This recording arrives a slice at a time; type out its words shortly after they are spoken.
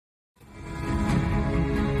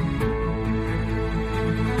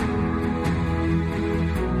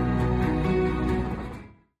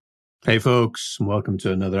Hey, folks, and welcome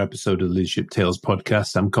to another episode of the Leadership Tales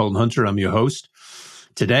podcast. I'm Colin Hunter. I'm your host.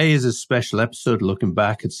 Today is a special episode looking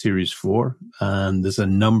back at Series 4, and there's a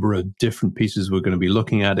number of different pieces we're going to be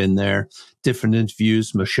looking at in there. Different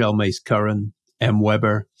interviews: MACE Curran, M.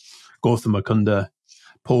 Weber, Gautam Mukunda,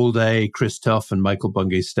 Paul Day, Chris Tuff, and Michael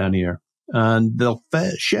Bungay Steiner. And they'll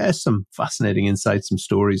share some fascinating insights and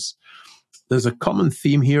stories. There's a common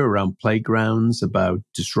theme here around playgrounds, about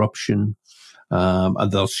disruption,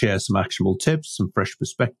 and they'll share some actionable tips, some fresh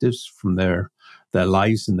perspectives from their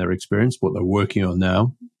lives and their experience, what they're working on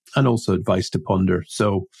now, and also advice to ponder.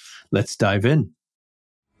 So let's dive in.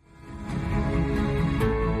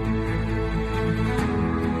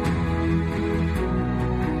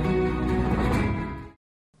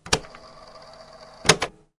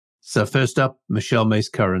 So first up, MACE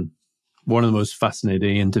Curran. One of the most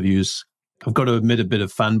fascinating interviews. I've got to admit a bit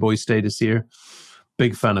of fanboy status here.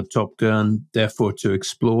 Big fan of Top Gun, therefore to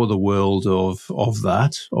explore the world of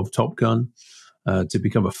Top Gun, to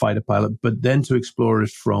become a fighter pilot, but then to explore it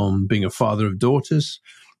from being a father of daughters,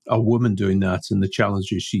 a woman doing that, and the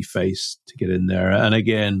challenges she faced to get in there. And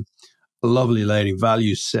again, a lovely lady,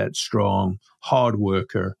 values set, strong, hard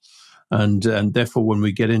worker. And therefore, when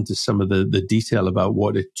we get into some of the detail about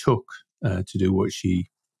what it took to do what she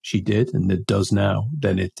did and it does now,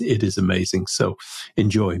 then it is amazing. So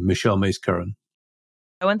enjoy MACE Curran.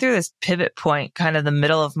 I went through this pivot point, kind of the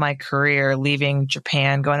middle of my career, leaving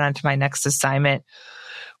Japan, going on to my next assignment,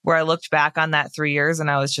 where I looked back on that 3 years and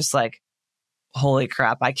I was just like, holy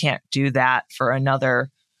crap, I can't do that for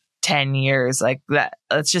another 10 years. Like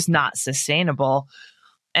that's just not sustainable.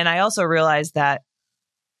 And I also realized that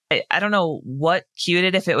I don't know what cued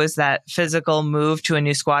it, if it was that physical move to a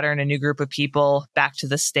new squadron, a new group of people back to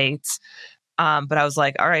the States. But I was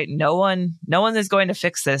like, all right, no one is going to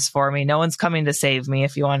fix this for me. No one's coming to save me,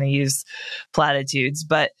 if you want to use platitudes.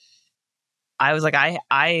 But I was like,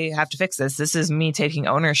 I have to fix this. This is me taking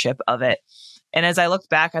ownership of it. And as I looked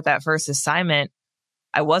back at that first assignment,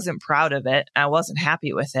 I wasn't proud of it. I wasn't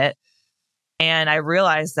happy with it. And I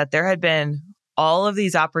realized that there had been all of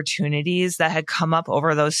these opportunities that had come up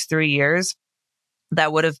over those 3 years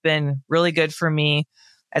that would have been really good for me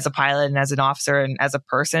as a pilot and as an officer and as a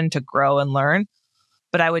person to grow and learn.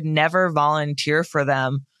 But I would never volunteer for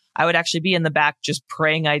them. I would actually be in the back just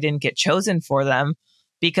praying I didn't get chosen for them,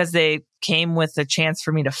 because they came with a chance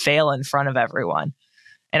for me to fail in front of everyone.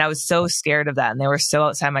 And I was so scared of that. And they were so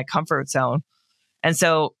outside my comfort zone. And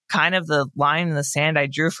so kind of the line in the sand I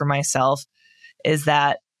drew for myself is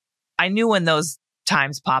that I knew when those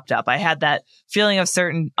times popped up. I had that feeling of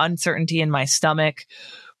certain uncertainty in my stomach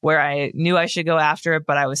where I knew I should go after it,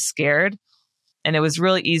 but I was scared. And it was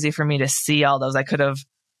really easy for me to see all those. I could have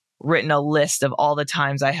written a list of all the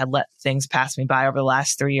times I had let things pass me by over the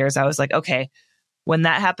last 3 years. I was like, okay, when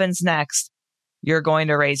that happens next, you're going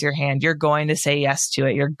to raise your hand. You're going to say yes to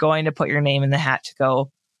it. You're going to put your name in the hat to go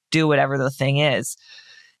do whatever the thing is.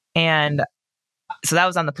 And so that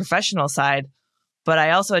was on the professional side. But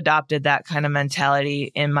I also adopted that kind of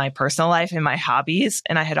mentality in my personal life, in my hobbies.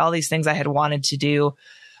 And I had all these things I had wanted to do.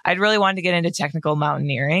 I'd really wanted to get into technical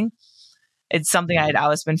mountaineering. It's something I had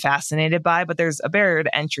always been fascinated by, but there's a barrier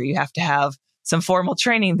to entry. You have to have some formal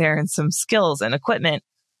training there and some skills and equipment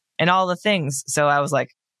and all the things. So I was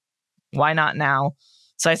like, why not now?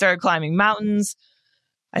 So I started climbing mountains.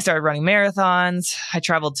 I started running marathons. I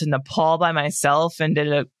traveled to Nepal by myself and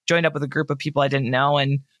joined up with a group of people I didn't know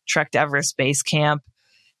and trekked Everest Base Camp.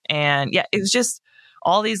 And yeah, it was just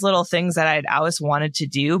all these little things that I'd always wanted to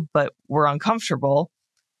do, but were uncomfortable.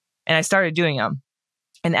 And I started doing them.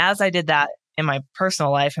 And as I did that in my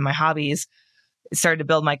personal life and my hobbies, it started to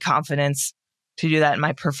build my confidence to do that in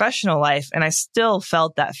my professional life. And I still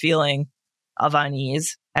felt that feeling of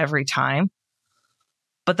unease every time.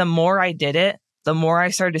 But the more I did it, the more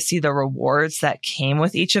I started to see the rewards that came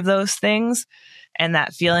with each of those things. And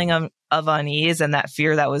that feeling of unease and that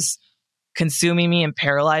fear that was consuming me and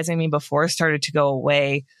paralyzing me before started to go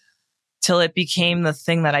away, till it became the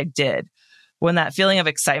thing that I did. When that feeling of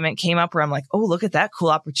excitement came up where I'm like, oh, look at that cool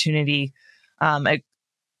opportunity. An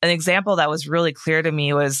example that was really clear to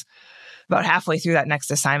me was about halfway through that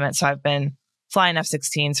next assignment. So I've been flying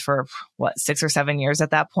F-16s for 6 or 7 years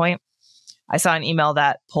at that point. I saw an email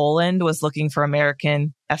that Poland was looking for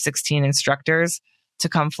American F-16 instructors to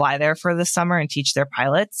come fly there for the summer and teach their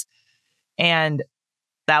pilots. And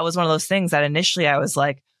that was one of those things that initially I was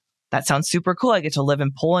like, that sounds super cool. I get to live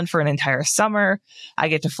in Poland for an entire summer. I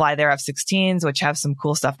get to fly their F-16s, which have some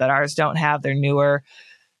cool stuff that ours don't have. They're newer.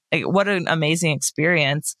 What an amazing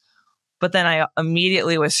experience. But then I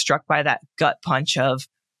immediately was struck by that gut punch of,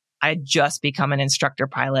 I had just become an instructor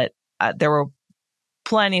pilot. There were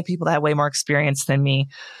plenty of people that had way more experience than me.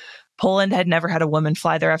 Poland had never had a woman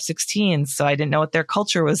fly their F-16s, so I didn't know what their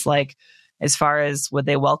culture was like as far as would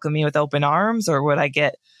they welcome me with open arms, or would I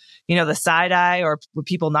get, the side eye, or would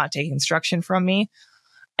people not take instruction from me?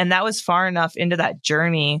 And that was far enough into that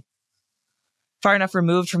journey, far enough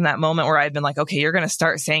removed from that moment where I'd been like, okay, you're going to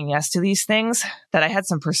start saying yes to these things, that I had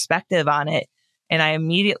some perspective on it. And I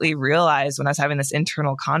immediately realized when I was having this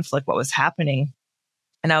internal conflict, what was happening.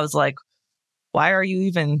 And I was like, why are you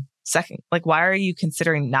even why are you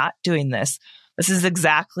considering not doing this? This is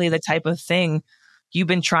exactly the type of thing you've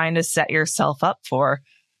been trying to set yourself up for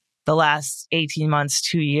the last 18 months,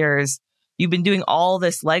 2 years. You've been doing all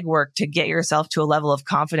this legwork to get yourself to a level of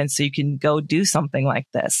confidence so you can go do something like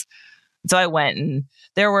this. So I went, and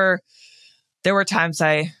there were times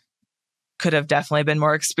I could have definitely been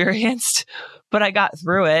more experienced, but I got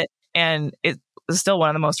through it. And it was still one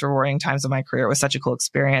of the most rewarding times of my career. It was such a cool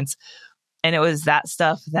experience. And it was that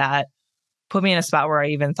stuff that put me in a spot where I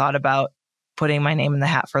even thought about putting my name in the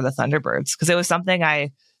hat for the Thunderbirds, because it was something I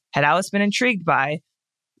had always been intrigued by,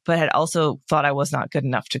 but had also thought I was not good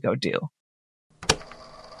enough to go do.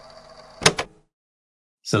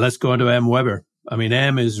 So let's go on to Em Weber. I mean,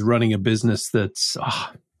 Em is running a business that's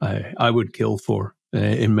I would kill for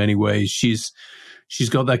in many ways. She's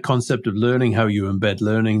got that concept of learning, how you embed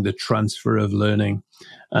learning, the transfer of learning.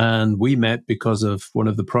 And we met because of one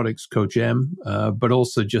of the products, Coach M, but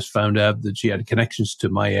also just found out that she had connections to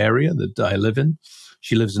my area that I live in.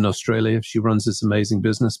 She lives in Australia. She runs this amazing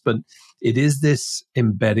business. But it is this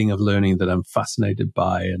embedding of learning that I'm fascinated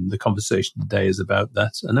by. And the conversation today is about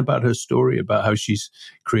that, and about her story, about how she's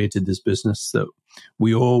created this business that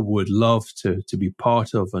we all would love to be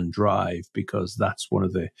part of and drive, because that's one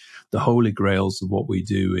of the holy grails of what we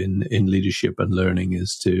do in leadership and learning,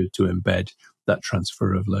 is to embed that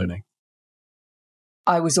transfer of learning.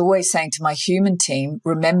 I was always saying to my human team,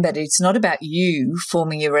 remember, it's not about you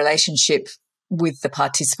forming a relationship with the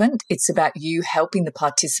participant. It's about you helping the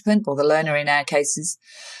participant, or the learner in our cases,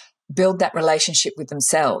 build that relationship with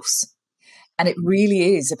themselves. And it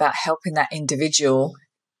really is about helping that individual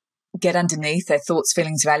get underneath their thoughts,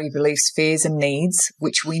 feelings, values, beliefs, fears, and needs,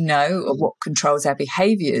 which we know are what controls our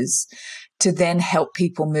behaviors, to then help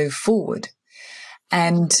people move forward.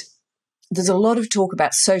 And there's a lot of talk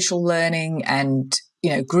about social learning and,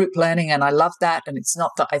 group learning, and I love that. And it's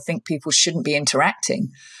not that I think people shouldn't be interacting,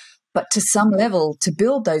 but to some level, to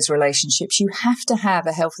build those relationships, you have to have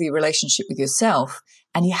a healthy relationship with yourself,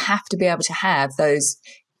 and you have to be able to have those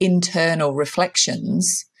internal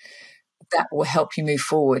reflections that will help you move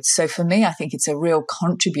forward. So for me, I think it's a real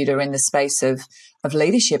contributor in the space of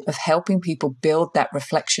leadership, of helping people build that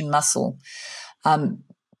reflection muscle,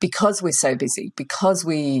 because we're so busy, because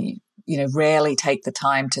we, rarely take the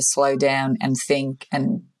time to slow down and think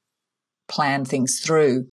and plan things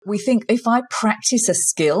through. We think if I practice a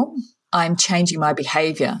skill, I'm changing my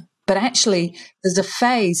behavior. But actually, there's a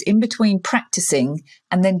phase in between practicing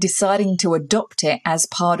and then deciding to adopt it as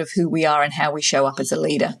part of who we are and how we show up as a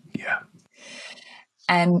leader. Yeah.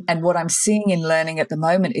 And what I'm seeing in learning at the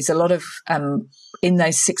moment is a lot of, in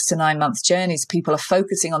those 6 to 9 month journeys, people are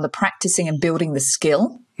focusing on the practicing and building the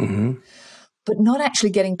skill, but not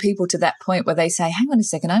actually getting people to that point where they say, hang on a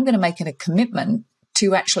second, I'm going to make it a commitment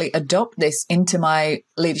to actually adopt this into my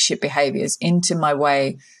leadership behaviors, into my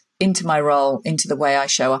way, into my role, into the way I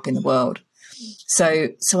show up in the world. So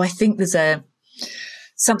I think there's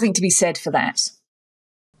something to be said for that.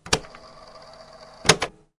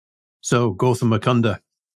 So Gautam Mukunda,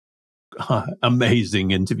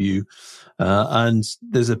 amazing interview. And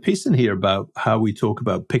there's a piece in here about how we talk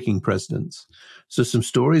about picking presidents. So some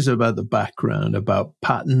stories about the background, about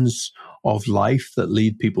patterns of life that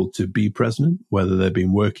lead people to be president, whether they've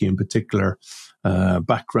been working in particular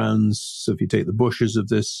backgrounds. So if you take the Bushes of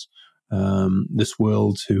this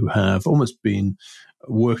world, who have almost been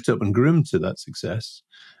worked up and groomed to that success,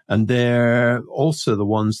 and they're also the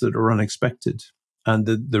ones that are unexpected. And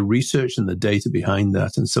the research and the data behind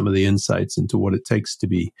that, and some of the insights into what it takes to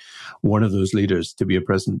be one of those leaders, to be a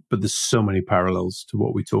president. But there's so many parallels to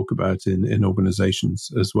what we talk about in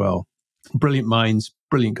organizations as well. Brilliant minds,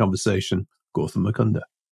 brilliant conversation. Gautam Mukunda.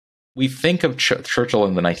 We think of Churchill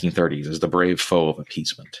in the 1930s as the brave foe of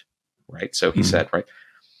appeasement, right? So he said, right,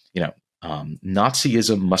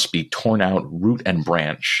 Nazism must be torn out root and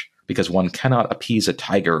branch, because one cannot appease a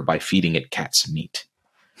tiger by feeding it cat's meat.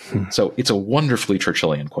 So it's a wonderfully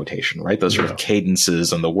Churchillian quotation, right? Those sort of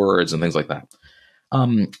cadences and the words and things like that.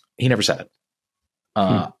 He never said it.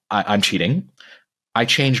 I'm cheating. I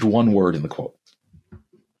changed one word in the quote.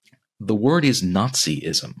 The word is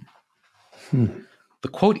Nazism. The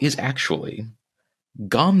quote is actually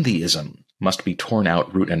Gandhiism, must be torn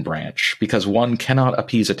out root and branch, because one cannot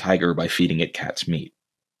appease a tiger by feeding it cat's meat.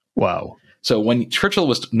 Wow. So when Churchill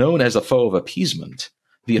was known as a foe of appeasement,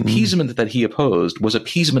 the appeasement that he opposed was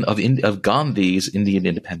appeasement of Gandhi's Indian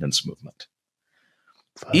independence movement.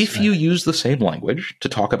 If you use the same language to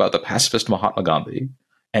talk about the pacifist Mahatma Gandhi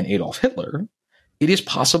and Adolf Hitler, it is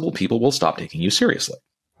possible people will stop taking you seriously.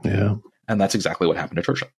 Yeah. And that's exactly what happened to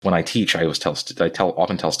Churchill. When I teach, I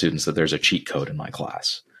often tell students that there's a cheat code in my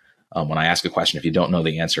class. When I ask a question, if you don't know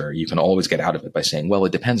the answer, you can always get out of it by saying, well,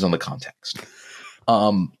 it depends on the context.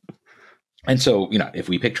 And so, if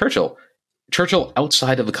we pick Churchill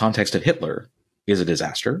outside of the context of Hitler is a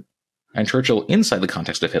disaster. And Churchill inside the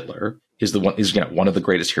context of Hitler is one of the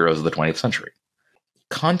greatest heroes of the 20th century.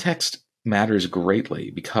 Context matters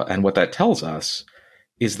greatly, and what that tells us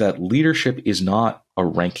is that leadership is not a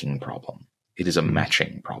ranking problem. It is a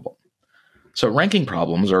matching problem. So ranking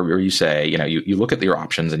problems are where you say, you look at your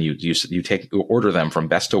options and you order them from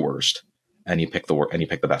best to worst, and you pick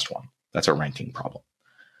the best one. That's a ranking problem.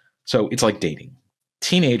 So it's like dating.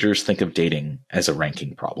 Teenagers think of dating as a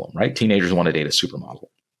ranking problem, right? Teenagers want to date a supermodel.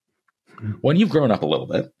 When you've grown up a little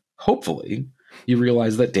bit, hopefully you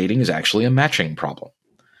realize that dating is actually a matching problem.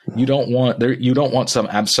 You don't want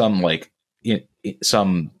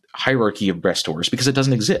some hierarchy of best to worst, because it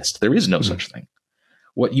doesn't exist. There is no such thing.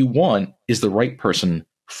 What you want is the right person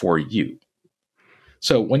for you.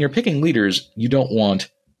 So when you're picking leaders, you don't want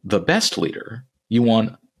the best leader. You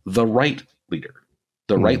want the right leader.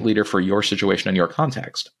 The right leader for your situation and your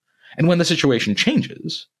context. And when the situation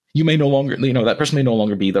changes, you may no longer, that person may no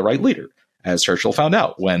longer be the right leader, as Churchill found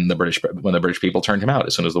out when the British people turned him out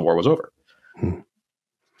as soon as the war was over.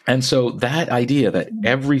 And so that idea that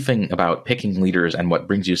everything about picking leaders and what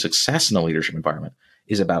brings you success in a leadership environment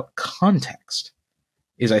is about context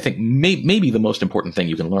is, I think, maybe the most important thing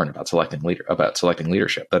you can learn about selecting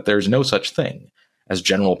leadership. That there's no such thing as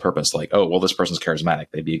general purpose, like, oh, well, this person's charismatic,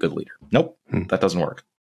 they'd be a good leader. Nope, that doesn't work.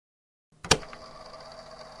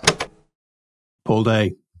 Paul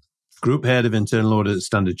Day, Group Head of Internal Audit at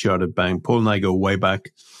Standard Chartered Bank. Paul and I go way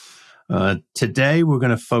back. Today, we're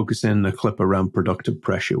going to focus in a clip around productive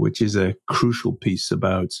pressure, which is a crucial piece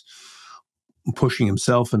about pushing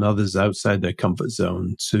himself and others outside their comfort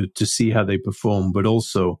zone to see how they perform, but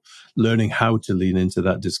also learning how to lean into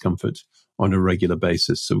that discomfort on a regular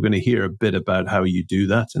basis. So we're going to hear a bit about how you do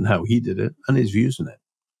that and how he did it and his views on it.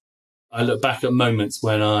 I look back at moments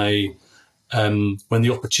when when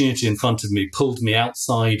the opportunity in front of me pulled me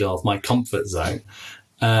outside of my comfort zone.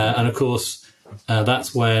 And of course,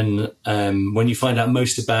 that's when you find out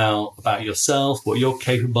most about yourself, what you're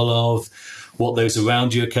capable of, what those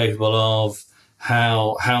around you are capable of,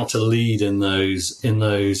 how to lead in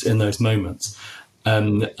those moments.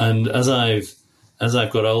 And as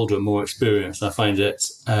I've got older and more experienced, I find it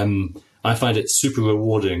super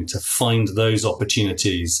rewarding to find those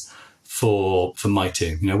opportunities for my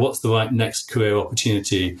team. What's the right next career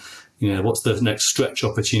opportunity? What's the next stretch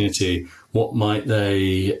opportunity? What might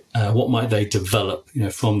they develop?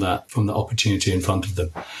 From the opportunity in front of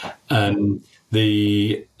them. And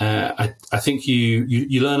I think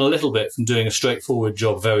you learn a little bit from doing a straightforward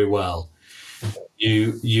job very well.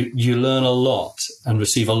 You learn a lot and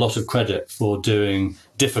receive a lot of credit for doing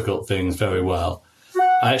difficult things very well.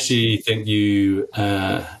 I actually think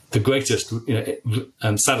the greatest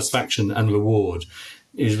satisfaction and reward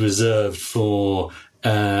is reserved for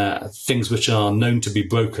things which are known to be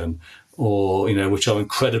broken, or which are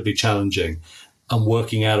incredibly challenging, and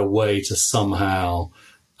working out a way to somehow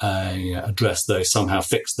address those, somehow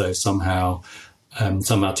fix those, somehow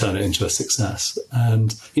turn it into a success.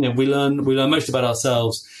 And we learn most about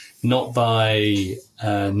ourselves not by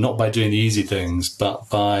doing the easy things, but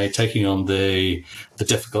by taking on the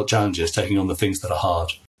difficult challenges, taking on the things that are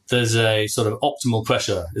hard. There's a sort of optimal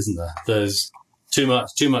pressure, isn't there? There's too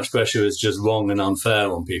much pressure is just wrong and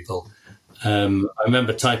unfair on people. I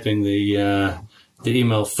remember typing the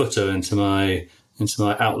email footer into my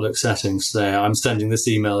Outlook settings to say, I'm sending this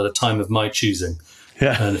email at a time of my choosing.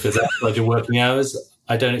 Yeah. And if it's outside your working hours,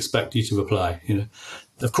 I don't expect you to reply.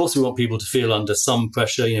 Of course, we want people to feel under some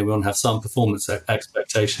pressure. We want to have some performance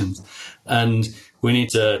expectations, and we need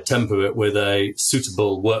to temper it with a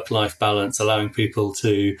suitable work-life balance, allowing people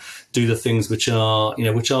to do the things which are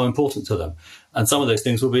important to them. And some of those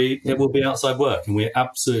things will be outside work, and we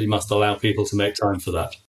absolutely must allow people to make time for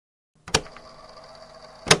that.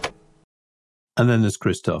 And then there's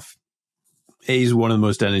Chris Tuff. He's one of the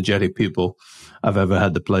most energetic people I've ever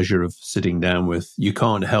had the pleasure of sitting down with. You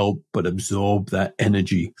can't help but absorb that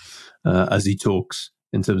energy as he talks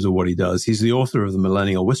in terms of what he does. He's the author of The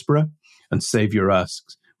Millennial Whisperer and Save Your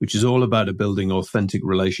Asks, which is all about building authentic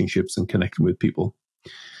relationships and connecting with people.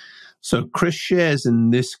 So Chris shares in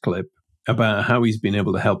this clip about how he's been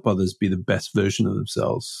able to help others be the best version of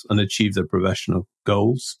themselves and achieve their professional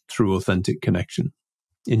goals through authentic connection.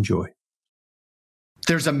 Enjoy.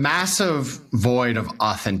 There's a massive void of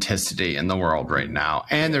authenticity in the world right now,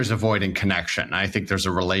 and there's a void in connection. I think there's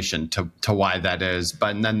a relation to why that is.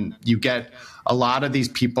 But then you get a lot of these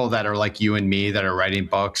people that are like you and me that are writing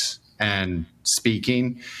books and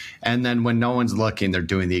speaking, and then when no one's looking, they're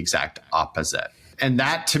doing the exact opposite. And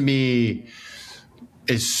that to me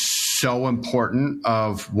is so important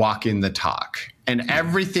of walking the talk. And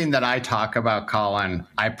everything that I talk about, Colin,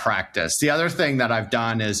 I practice. The other thing that I've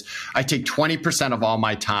done is I take 20% of all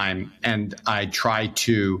my time and I try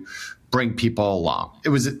to bring people along. It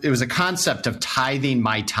was a concept of tithing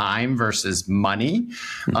my time versus money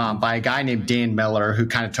by a guy named Dan Miller, who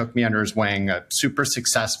kind of took me under his wing, a super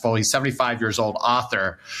successful, he's 75 years old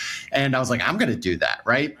author. And I was like, I'm going to do that,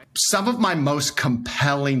 right? Some of my most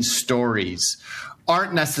compelling stories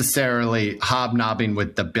aren't necessarily hobnobbing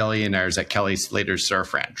with the billionaires at Kelly Slater's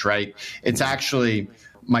Surf Ranch, right? It's actually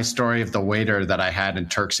my story of the waiter that I had in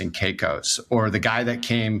Turks and Caicos, or the guy that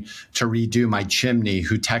came to redo my chimney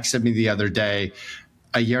who texted me the other day,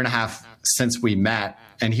 a year and a half since we met.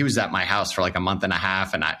 And he was at my house for like a month and a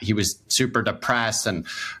half, and he was super depressed, and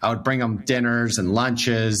I would bring him dinners and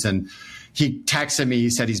lunches, and he texted me, he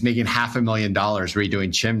said he's making $500,000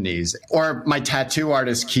 redoing chimneys. Or my tattoo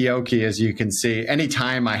artist, Kiyoki, as you can see,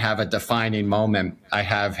 anytime I have a defining moment, I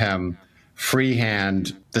have him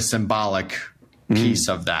freehand the symbolic piece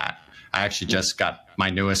of that. I actually just got my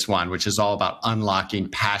newest one, which is all about unlocking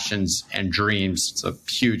passions and dreams. It's a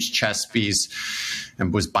huge chess piece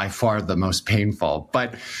and was by far the most painful.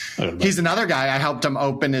 But he's another guy. I helped him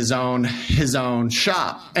open his own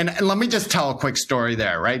shop. And let me just tell a quick story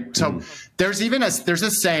there, right? So there's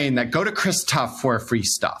a saying that go to Chris Tuff for free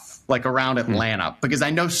stuff, like around Atlanta, because I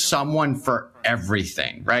know someone for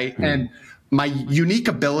everything, right? And my unique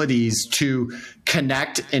abilities to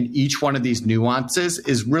connect in each one of these nuances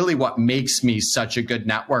is really what makes me such a good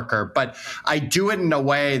networker. But I do it in a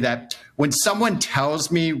way that when someone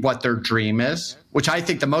tells me what their dream is, which I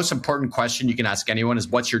think the most important question you can ask anyone is,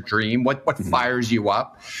 what's your dream? What fires you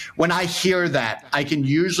up? When I hear that, I can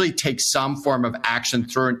usually take some form of action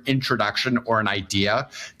through an introduction or an idea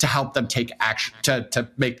to help them take action,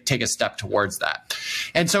 take a step towards that.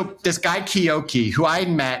 And so this guy Kiyoki, who I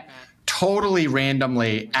met totally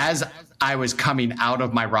randomly as I was coming out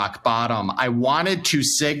of my rock bottom, I wanted to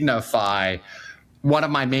signify one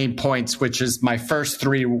of my main points, which is my first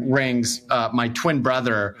 3 rings. My twin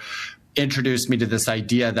brother introduced me to this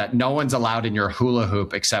idea that no one's allowed in your hula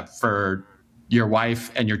hoop except for your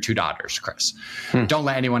wife and your 2 daughters, Chris. Don't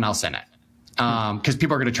let anyone else in it. Because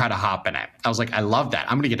people are going to try to hop in it. I was like, I love that.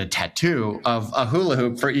 I'm going to get a tattoo of a hula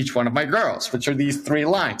hoop for each one of my girls, which are these 3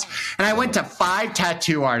 lines. And I went to 5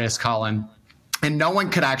 tattoo artists, Colin, and no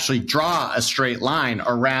one could actually draw a straight line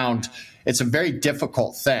around. It's a very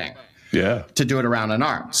difficult thing to do it around an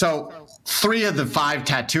arm. So 3 of the 5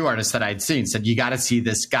 tattoo artists that I'd seen said, you got to see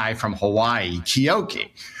this guy from Hawaii,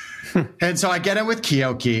 Kiyoki. And so I get in with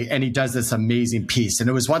Kiyoki, and he does this amazing piece. And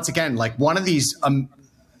it was once again like one of these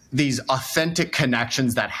authentic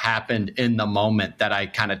connections that happened in the moment that I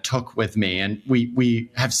kind of took with me. And we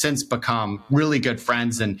have since become really good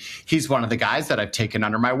friends. And he's one of the guys that I've taken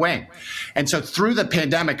under my wing. And so through the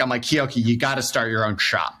pandemic, I'm like, Kiyoki, you got to start your own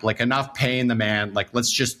shop. Like, enough paying the man. Like,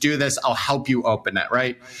 let's just do this. I'll help you open it.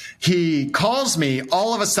 Right. He calls me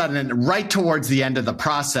all of a sudden right towards the end of the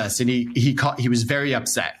process. And he was very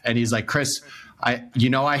upset. And he's like, Chris, I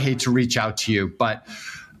hate to reach out to you, but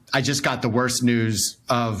I just got the worst news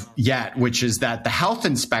of yet, which is that the health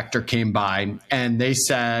inspector came by and they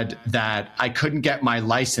said that I couldn't get my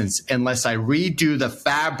license unless I redo the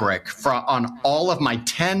fabric on all of my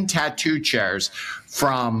 10 tattoo chairs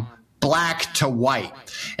from black to white.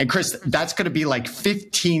 And Chris, that's going to be like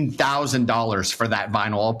 $15,000 for that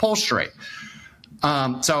vinyl upholstery.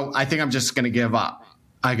 So I think I'm just going to give up.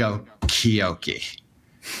 I go, Kiyoki,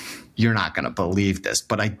 you're not going to believe this,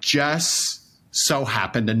 but I just so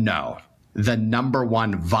happen to know the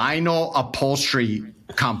 #1 vinyl upholstery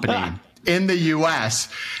company in the US.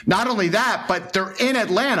 Not only that, but they're in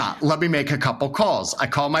Atlanta. Let me make a couple calls. I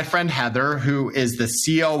call my friend Heather, who is the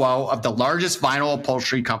COO of the largest vinyl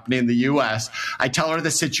upholstery company in the US. I tell her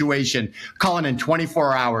the situation. Colin, in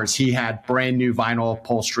 24 hours, he had brand new vinyl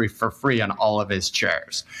upholstery for free on all of his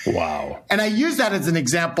chairs. Wow. And I use that as an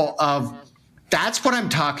example of that's what I'm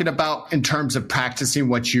talking about in terms of practicing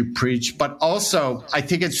what you preach. But also, I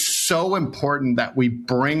think it's so important that we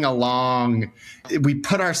put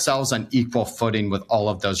ourselves on equal footing with all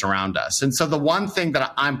of those around us. And so the one thing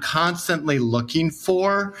that I'm constantly looking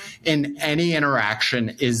for in any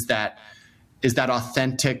interaction is that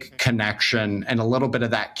authentic connection and a little bit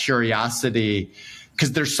of that curiosity,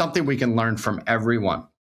 because there's something we can learn from everyone.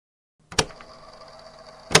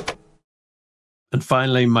 And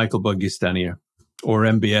finally, Michael Bungay Steiner, or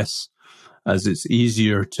MBS, as it's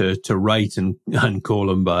easier to write and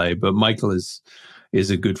call him by. But Michael is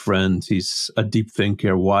a good friend. He's a deep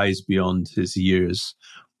thinker, wise beyond his years.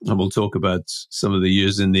 And we'll talk about some of the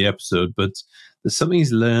years in the episode. But there's something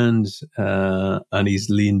he's learned and he's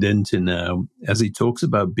leaned into now as he talks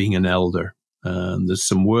about being an elder. There's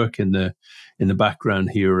some work in the background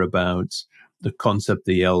here about the concept of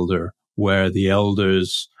the elder, where the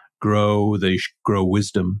elders grow, they grow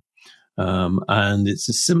wisdom. And it's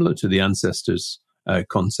similar to the ancestors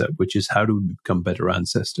concept, which is how do we become better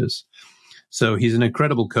ancestors? So he's an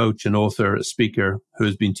incredible coach, an author, a speaker who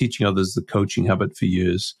has been teaching others the coaching habit for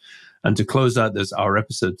years. And to close out our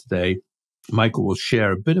episode today, Michael will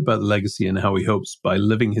share a bit about the legacy and how he hopes by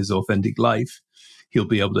living his authentic life, he'll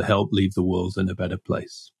be able to help leave the world in a better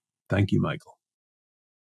place. Thank you, Michael.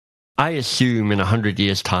 I assume in 100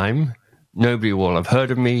 years' time, nobody will have heard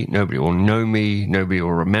of me, nobody will know me, nobody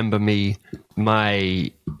will remember me.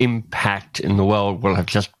 My impact in the world will have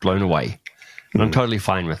just blown away. And I'm totally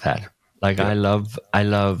fine with that. Like, yeah. I love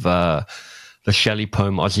the Shelley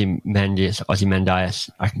poem Ozymandias,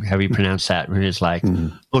 however you pronounce that, when it's like,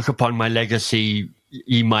 look upon my legacy,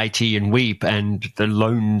 ye mighty, and weep, and the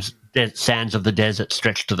lone sands of the desert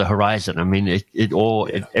stretch to the horizon. I mean,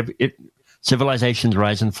 civilizations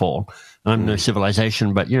rise and fall. I'm no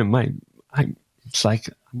civilization, but it's like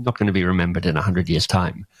I'm not going to be remembered in 100 years'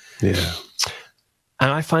 time. Yeah. And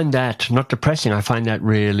I find that not depressing. I find that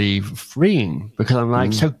really freeing, because I'm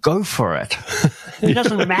like, so go for it. It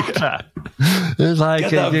doesn't matter. It's like,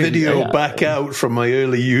 get that video back out from my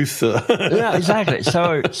early youth. Yeah, exactly.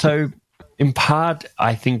 So in part,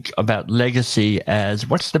 I think about legacy as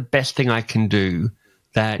what's the best thing I can do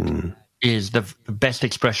that is the best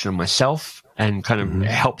expression of myself and kind of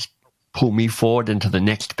helps pull me forward into the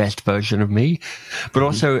next best version of me, but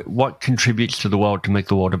also what contributes to the world to make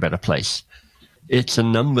the world a better place. It's a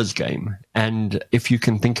numbers game. And if you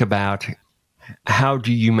can think about how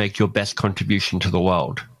do you make your best contribution to the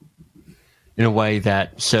world in a way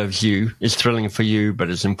that serves you, is thrilling for you, but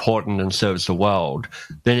is important and serves the world,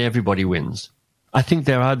 then everybody wins. I think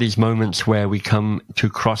there are these moments where we come to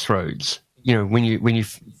crossroads. When you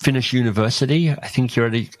finish university, I think you're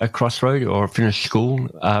at a crossroad, or finish school,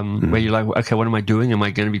 where you're like, okay, what am I doing? Am I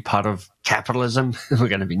going to be part of capitalism? Am I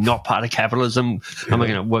going to be not part of capitalism? Am I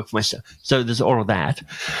going to work for myself? So there's all of that.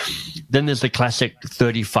 Then there's the classic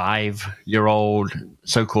 35-year-old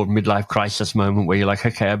so-called midlife crisis moment where you're like,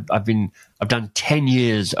 okay, I've done 10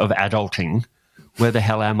 years of adulting. Where the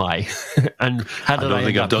hell am I? And how did I don't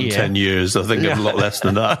think I've done here? 10 years. I think I've a lot less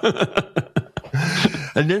than that.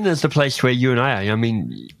 And then there's the place where you and I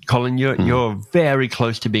mean, Colin, you're very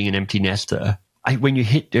close to being an empty nester. When you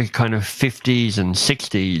hit the kind of 50s and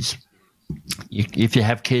 60s, if you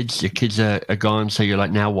have kids, your kids are gone. So you're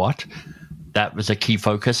like, now what? That was a key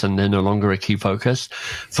focus, and they're no longer a key focus.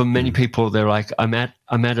 For many people, they're like, I'm at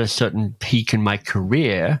a certain peak in my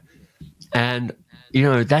career, and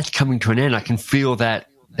that's coming to an end. I can feel that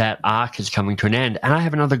arc is coming to an end, and I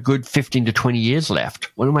have another good 15 to 20 years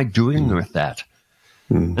left. What am I doing with that?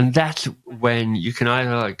 And that's when you can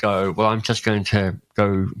either go, well, I'm just going to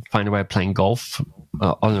go find a way of playing golf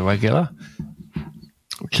on the regular,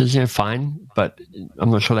 which is fine, but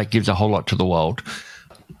I'm not sure that gives a whole lot to the world.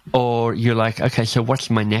 Or you're like, okay, so what's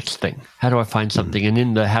my next thing? How do I find something? And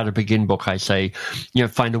in the How to Begin book, I say,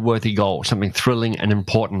 find a worthy goal, something thrilling and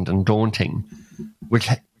important and daunting, which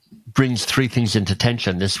brings three things into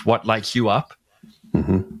tension. This, what lights you up?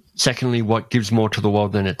 Secondly, what gives more to the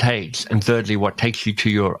world than it takes? And thirdly, what takes you to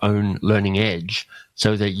your own learning edge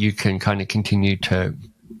so that you can kind of continue to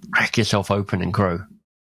crack yourself open and grow?